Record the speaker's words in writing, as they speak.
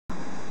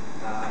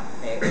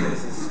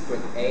this is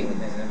group A, and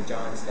then I'm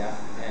John, Steph,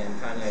 and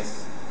Tanya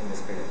is in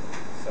this period.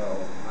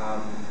 So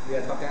we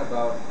are talking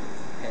about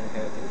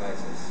handheld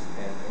devices,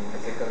 and in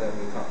particular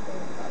we talk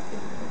about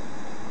Kindle.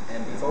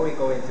 And before we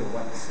go into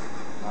what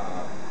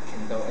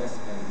Kindle is,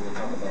 and we'll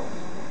talk about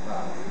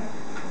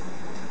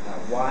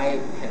why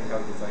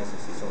handheld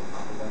devices are so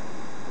popular,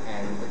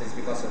 and it is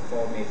because of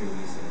 4 major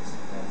reasons.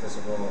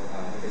 First of all,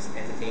 it is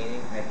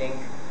entertaining. I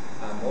think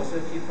most of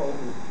the people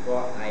who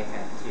bought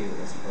iPad 2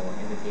 is for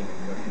entertainment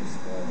purposes,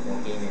 for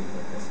gaming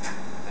purpose.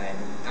 And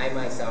I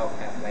myself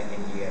have like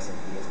NDS and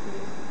PSP,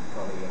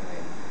 probably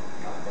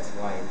that's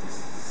why it is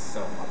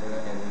so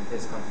popular, and it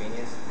is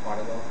convenient,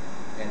 portable,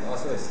 and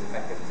also it's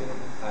effective too.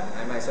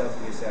 I myself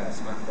use a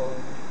smartphone.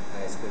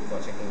 It's good for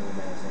checking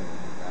emails and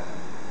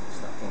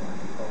stalking on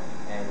people.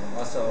 And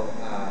also,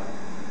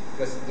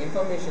 because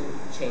information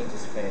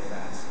changes very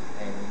fast,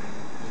 and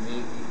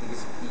you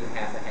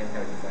have a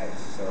handheld device,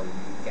 so you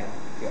get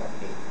to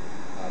update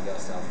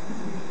yourself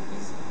really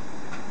easy.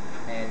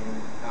 And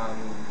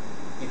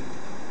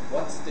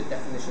what's the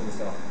definitions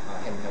of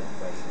handheld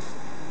devices?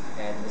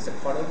 And it's a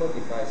portable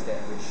device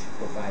that which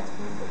provides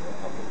immediate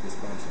output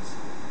responses.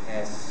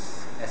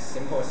 As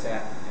simple as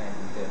that, and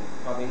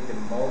probably the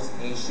most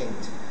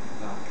ancient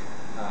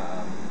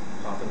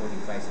portable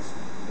devices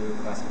we will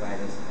classify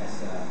this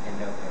as a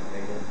handheld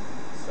calculator.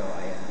 So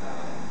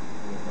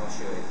I'm not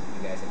sure if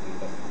you guys agree,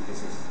 but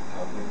this is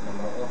how we come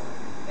out of.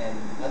 And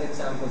other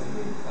examples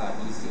with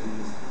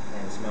PCs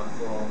and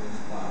smartphones,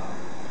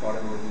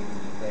 portable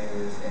DVD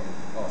players, and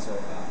also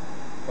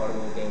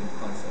portable game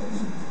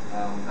consoles.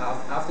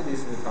 After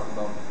this, we'll talk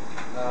about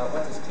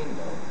what is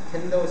Kindle.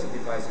 Kindle is a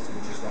device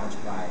which is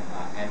launched by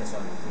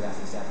Amazon in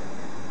 2007,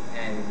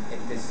 and it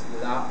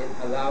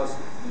allows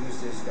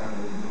users to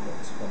download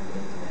ebooks from the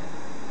internet,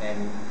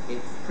 and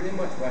it pretty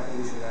much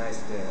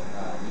revolutionized the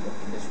ebook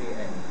industry,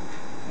 and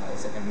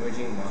it's an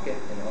emerging market,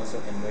 and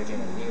also emerging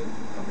a new,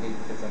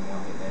 completely different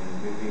market,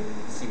 and we will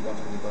see what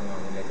will be going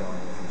on later on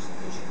in the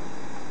presentation.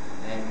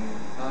 And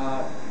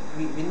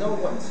we know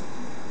what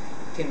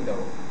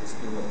Kindle is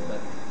doing,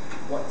 but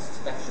what's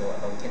special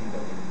about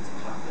Kindle in its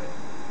hardware?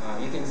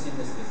 You can see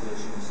this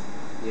definitions.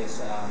 There's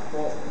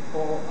four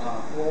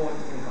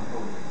different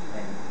components,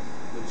 and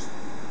which,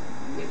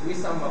 if we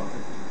sum up the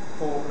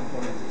 4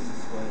 components,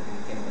 it's going to be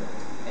Kindle.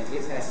 And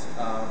it has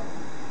 4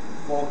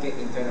 gig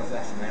internal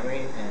flash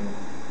memory and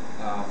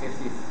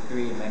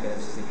 53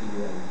 megahertz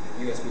CPU and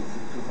USB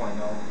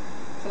 2.0,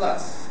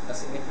 plus a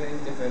significantly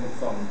different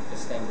from the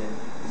standard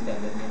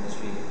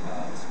industry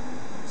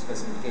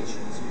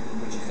specifications,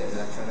 which is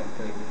electronic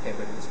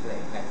paper display.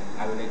 And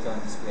I will later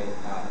on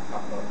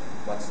talk about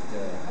what's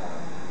the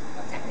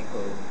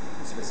technical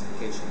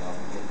specification of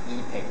the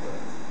e-paper.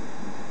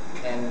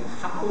 And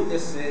how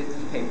this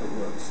e-paper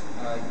works.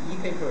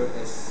 E-paper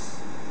is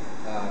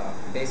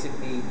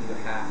basically you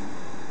have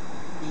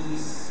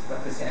these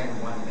represent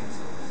 1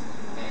 pixel,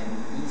 and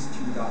these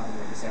 2 dots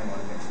represent 1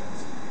 pixel.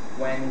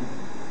 When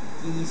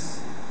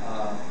these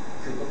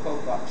cubicle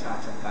got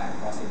charged up by a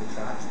positive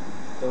charge,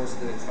 those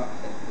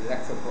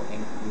electrical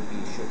ink will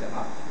be shooted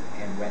up,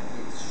 and when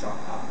it's shot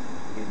up,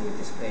 it will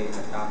display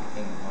a dark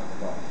ink on the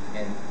board.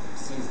 And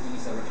since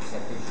these are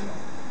representation of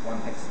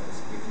 1 pixel,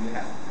 if you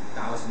have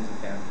thousands of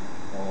them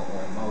or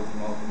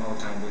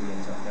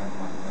multi-millions of them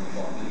on the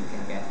board, you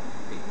can get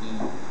the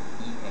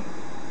e-ink,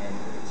 and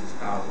which is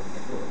how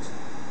it works.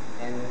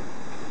 And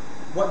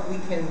what we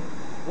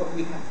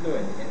have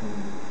learned in the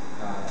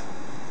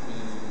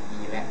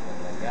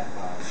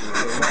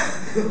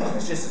ELEC001,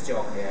 it's just a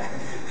joke here.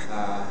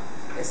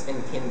 It's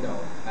in Kindle.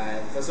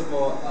 First of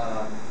all,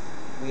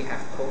 we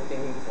have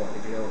coding for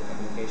digital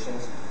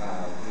communications.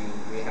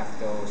 We have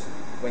those,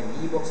 when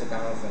ebooks are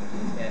downloaded from the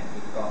internet,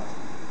 it got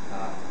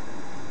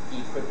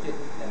decrypted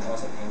and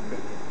also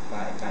encrypted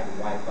by the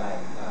Wi-Fi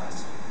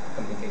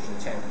communication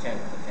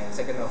channel. And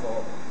second of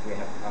all, we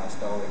have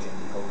storage and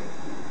decoding.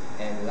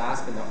 And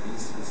last but not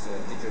least is the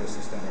digital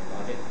system and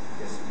logic,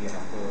 because we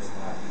have those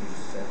huge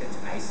circuits,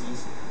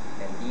 ICs,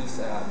 and these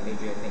are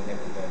major things that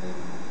we learn in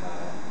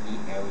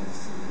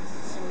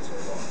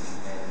ELEC001.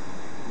 And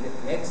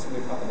next we'll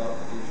talk about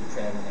the future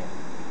trend and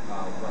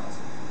what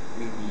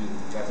will be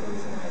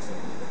revolutionizing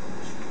the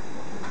industry.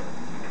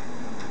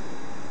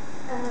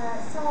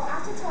 So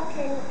after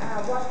talking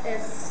what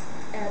is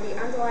the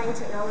underlying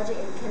technology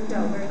in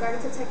Kindle, we're going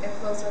to take a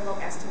closer look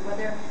as to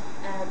whether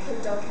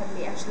Kindle can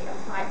be actually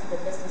applied to the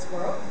business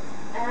world.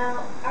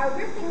 Our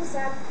group thinks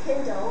that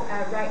Kindle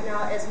right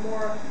now is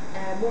more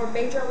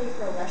majorly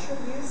for leisure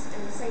use,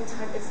 and at the same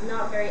time it's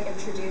not very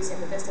introduced in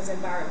the business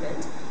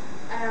environment.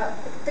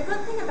 The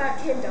good thing about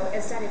Kindle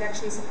is that it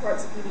actually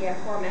supports PDF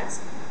formats,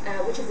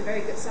 which is a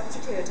very good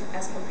substitute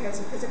as compared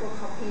to physical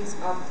copies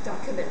of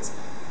documents.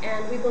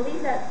 And we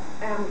believe that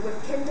with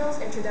Kindle's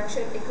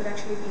introduction, it could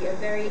actually be a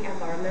very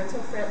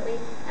environmental friendly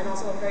and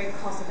also a very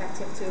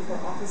cost-effective tool for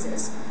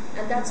offices.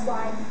 And that's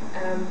why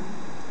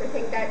we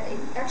think that it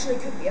actually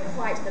could be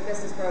applied to the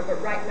business world,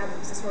 but right now the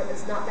business world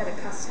is not that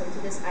accustomed to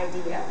this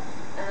idea.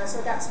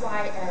 So that's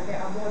why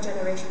there are more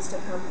generations to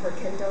come for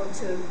Kindle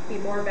to be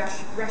more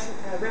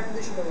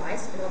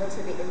revolutionized in order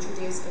to be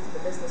introduced into the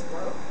business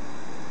world.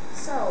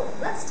 So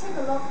let's take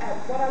a look at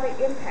what are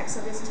the impacts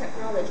of this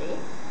technology.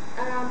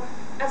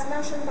 As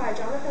mentioned by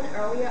Jonathan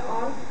earlier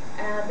on,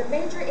 the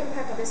major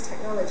impact of this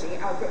technology,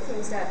 our group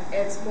thinks that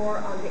it's more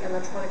on the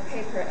electronic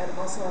paper and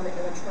also on the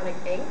electronic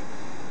ink.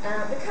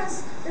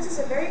 Because this is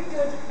a very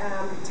good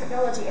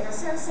technology in a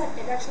sense that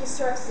it actually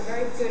serves as a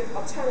very good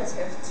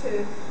alternative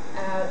to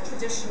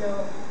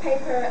traditional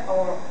paper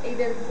or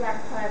even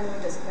flat panel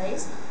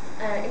displays.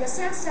 In a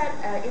sense that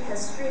it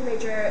has three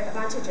major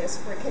advantages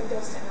for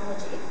Kindle's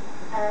technology.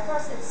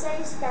 First, it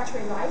saves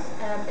battery life.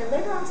 In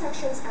later on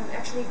sections, I'm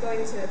actually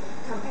going to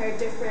compare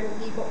different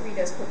e-book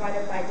readers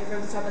provided by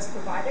different service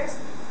providers.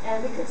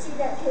 And we could see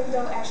that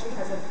Kindle actually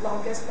has the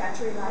longest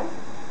battery life.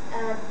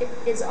 It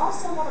is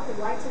also one of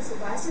the lightest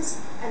devices,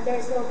 and there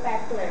is no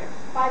back glare.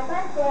 By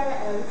back glare,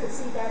 you could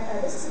see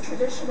that this is a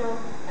traditional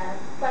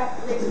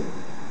backlit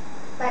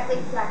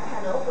flat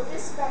panel. With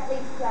this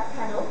backlit flat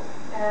panel,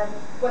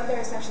 when there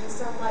is actually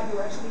sunlight, you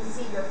actually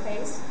see your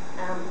face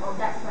on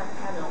that flat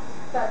panel.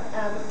 But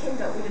with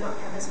Kindle, we do not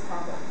have this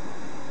problem.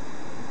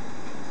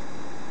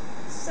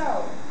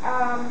 So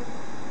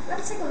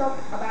let's take a look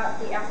about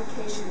the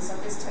applications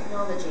of this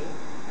technology.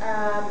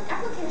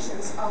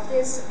 Applications of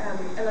this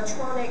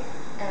electronic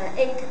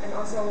ink and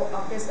also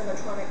of this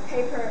electronic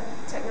paper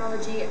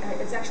technology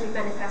is actually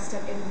manifested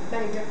in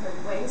many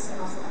different ways and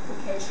also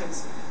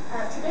applications.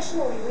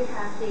 Traditionally, we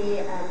have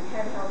the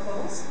handheld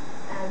phones,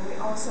 and we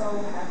also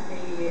have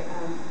the,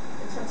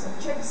 in terms of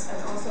chips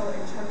and also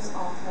in terms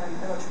of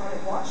electronic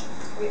watch,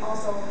 we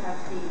also have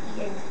the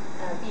e-ink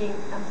being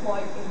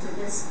employed into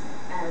this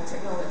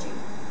technology.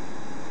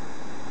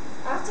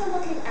 After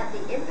looking at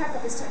the impact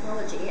of this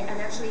technology and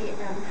actually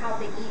how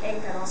the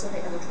e-ink and also the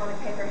electronic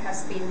paper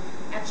has been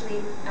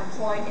actually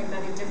employed in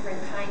many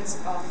different kinds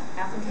of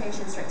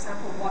applications, for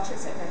example,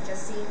 watches that we have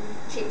just seen,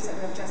 chips that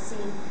we have just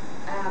seen,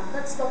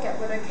 let's look at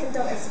whether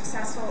Kindle is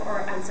successful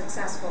or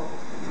unsuccessful.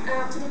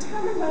 To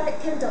determine whether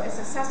Kindle is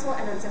successful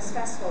and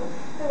unsuccessful,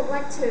 I would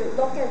like to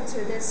look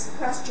into this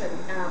question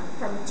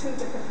from two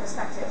different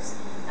perspectives,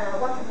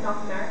 one from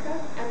North America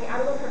and the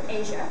other one from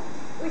Asia.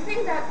 We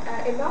think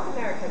that in North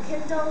America,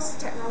 Kindle's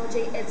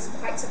technology is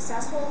quite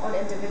successful on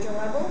an individual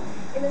level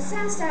in the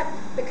sense that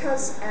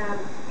because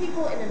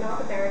people in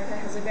North America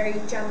has a very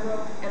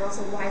general and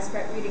also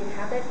widespread reading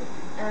habit.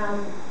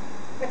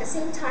 At the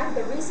same time,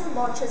 the recent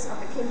launches of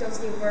the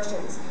Kindle's new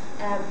versions,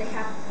 they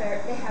have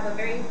a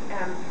very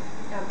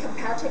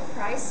competitive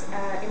price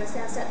in a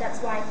sense that that's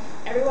why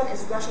everyone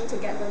is rushing to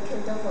get one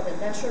Kindle for the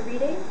leisure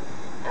reading.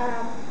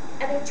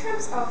 And in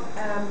terms of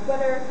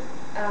whether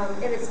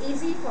it is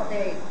easy for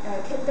the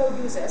Kindle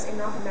users in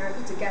North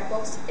America to get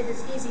books, it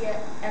is easier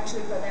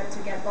actually for them to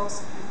get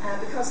books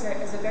because there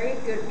is a very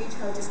good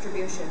retail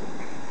distribution.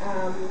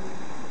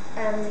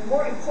 And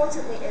more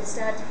importantly is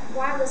that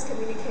wireless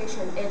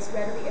communication is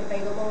readily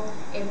available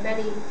in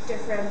many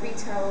different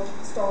retail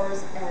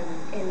stores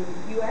in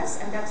US,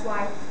 and that's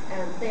why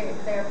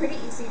they're pretty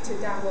easy to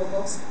download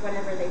books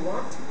whenever they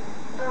want.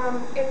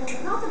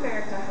 In North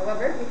America,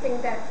 however, we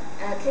think that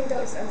Kindle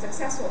is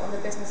unsuccessful on the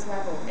business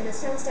level in the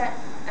sense that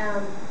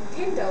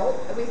Kindle,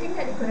 we think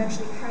that it could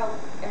actually help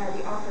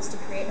the office to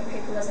create a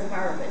paperless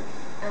environment.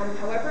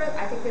 However,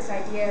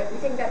 we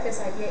think that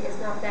this idea is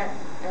not that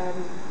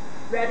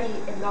ready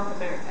in North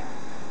America.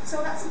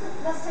 So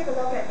let's take a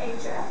look at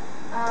Asia.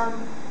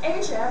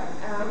 Asia,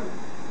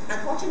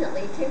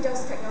 unfortunately,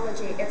 Kindle's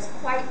technology is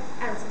quite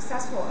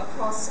unsuccessful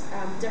across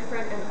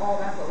different and all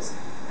levels.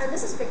 And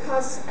this is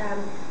because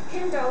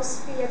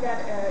Kindle's fear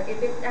that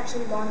if it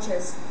actually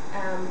launches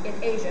in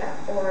Asia,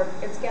 or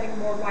it's getting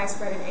more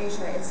widespread in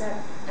Asia, is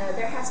that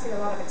there has been a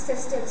lot of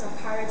existence of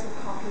pirated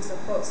copies of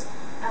books.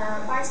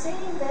 By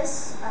saying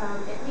this,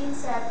 it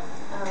means that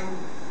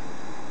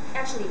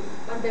actually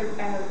when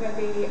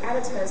the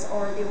editors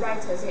or the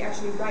writers, they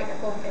actually write a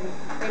book and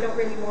they don't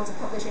really want to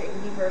publish it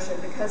in e-version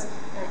because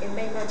in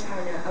mainland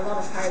China, a lot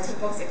of pirated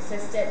books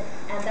existed,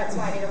 and that's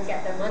why they don't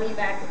get their money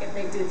back if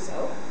they do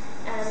so.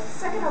 And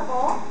second of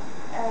all,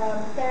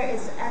 there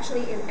is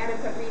actually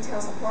inadequate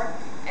retail support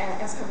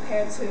as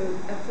compared to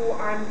a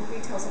full-armed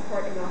retail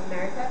support in North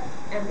America,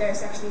 and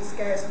there's actually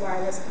scarce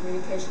wireless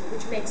communication,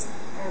 which makes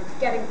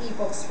getting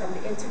e-books from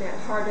the internet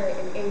harder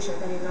in Asia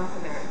than in North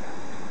America.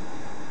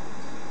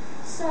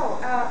 So,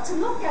 to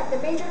look at the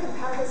major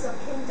competitors of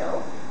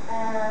Kindle,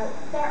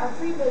 there are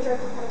three major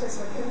competitors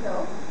for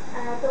Kindle.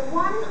 The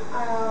one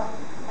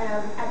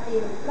at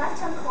the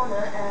left-hand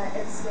corner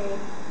is the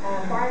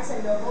Barnes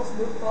 & Noble's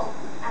Book,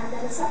 and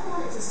then the second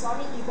one is a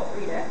Sony e-book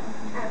reader,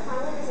 and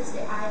finally this is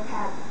the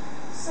iPad.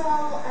 So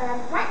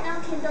right now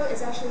Kindle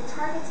is actually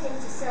targeting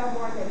to sell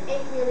more than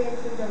 8 million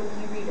Kindle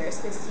e-readers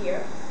this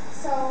year.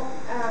 So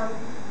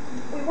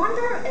we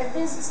wonder if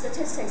this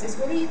statistics is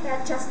really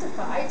that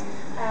justified.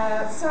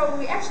 So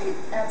we actually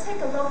take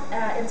a look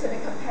into the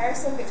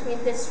comparison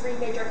between these three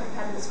major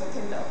competitors for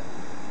Kindle.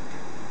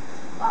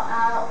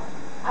 Well,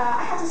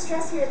 I have to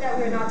stress here that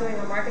we're not doing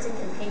a marketing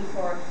campaign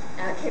for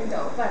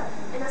Kindle, but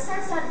in a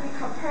sense that we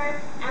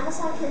compare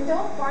Amazon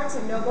Kindle, Barnes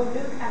 & Noble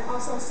Nook, and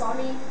also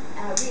Sony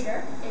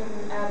Reader in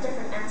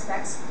different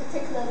aspects.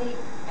 Particularly,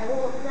 we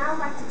would now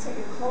like to take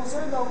a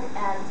closer look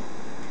at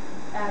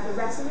the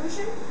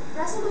resolution.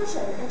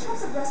 In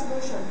terms of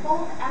resolution,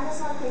 both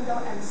Amazon Kindle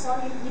and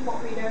Sony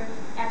ebook reader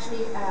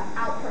actually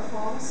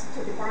outperforms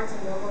to the Barnes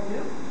 & Noble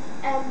Nook.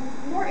 And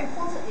more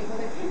importantly for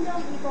the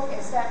Kindle ebook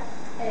is that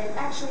it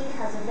actually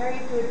has a very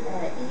good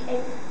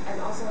e-ink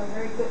and also a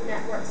very good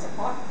network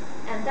support.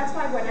 And that's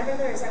why whenever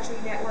there is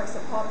actually network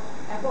support,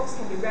 books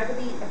can be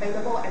readily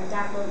available and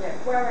downloaded.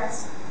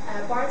 Whereas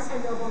Barnes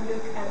 & Noble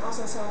Nook and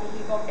also Sony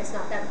ebook is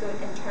not that good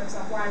in terms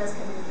of wireless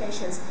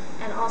communications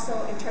and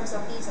also in terms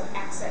of ease of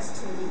access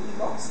to the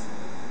ebooks.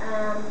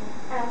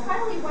 And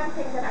finally, one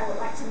thing that I would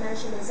like to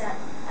mention is that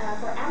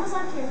for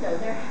Amazon Kindle,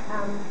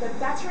 the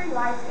battery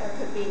life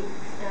could be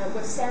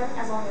withstand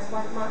as long as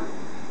 1 month,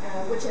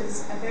 which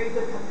is very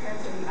good compared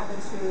to the other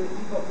two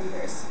ebook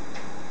readers.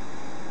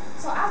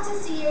 So after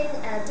seeing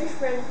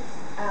different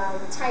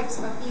types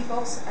of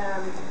ebooks,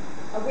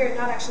 we're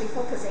not actually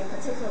focusing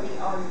particularly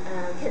on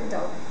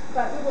Kindle,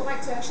 but we would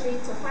like to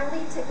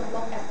finally take a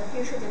look at the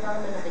future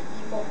development of the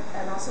ebook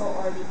and also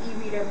or the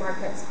e-reader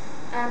markets.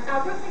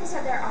 Our group thinks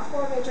that there are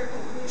 4 major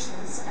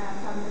conclusions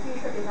from the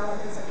future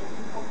developments of the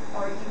ebook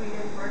or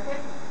e-reader market.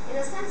 In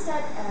a sense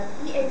that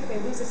e-ink may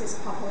lose its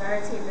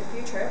popularity in the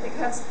future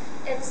because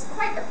it's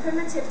quite a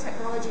primitive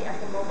technology at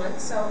the moment.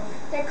 So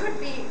there could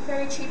be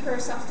very cheaper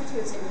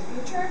substitutes in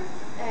the future,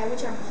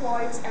 which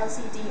employs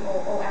LCD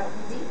or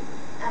OLED.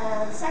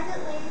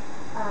 Secondly,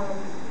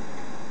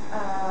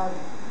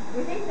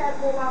 we think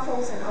that mobile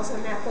phones and also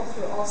netbooks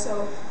will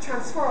also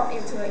transform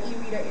into an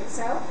e-reader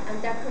itself,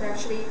 and that could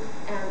actually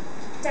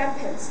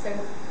dampen the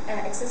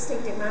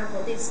existing demand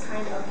for this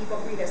kind of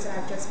ebook readers that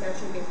I've just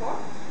mentioned before.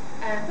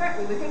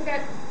 Thirdly, we think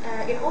that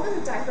in order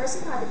to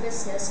diversify the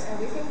business,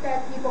 we think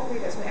that ebook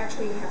readers will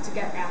actually have to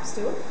get apps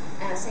too,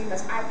 same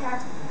as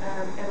iPad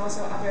and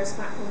also other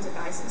smartphone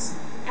devices.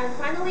 And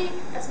finally,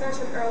 as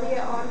mentioned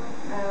earlier on,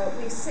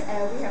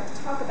 we have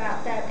to talk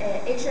about that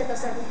Asia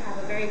doesn't have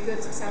a very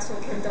good, successful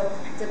Kindle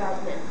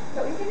development.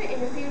 But we think that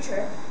in the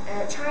future,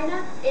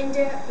 China,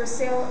 India,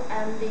 Brazil,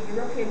 and the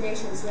European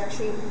nations will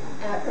actually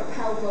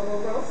propel global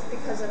growth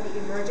because of the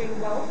emerging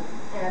wealth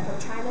from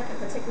China and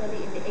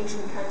particularly in the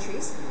Asian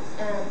countries.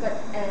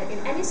 But in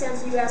any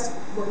sense, US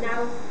will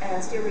now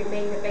still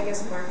remain the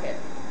biggest market.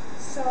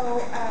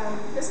 So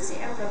this is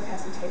the end of the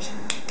presentation.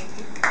 Thank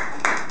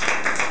you.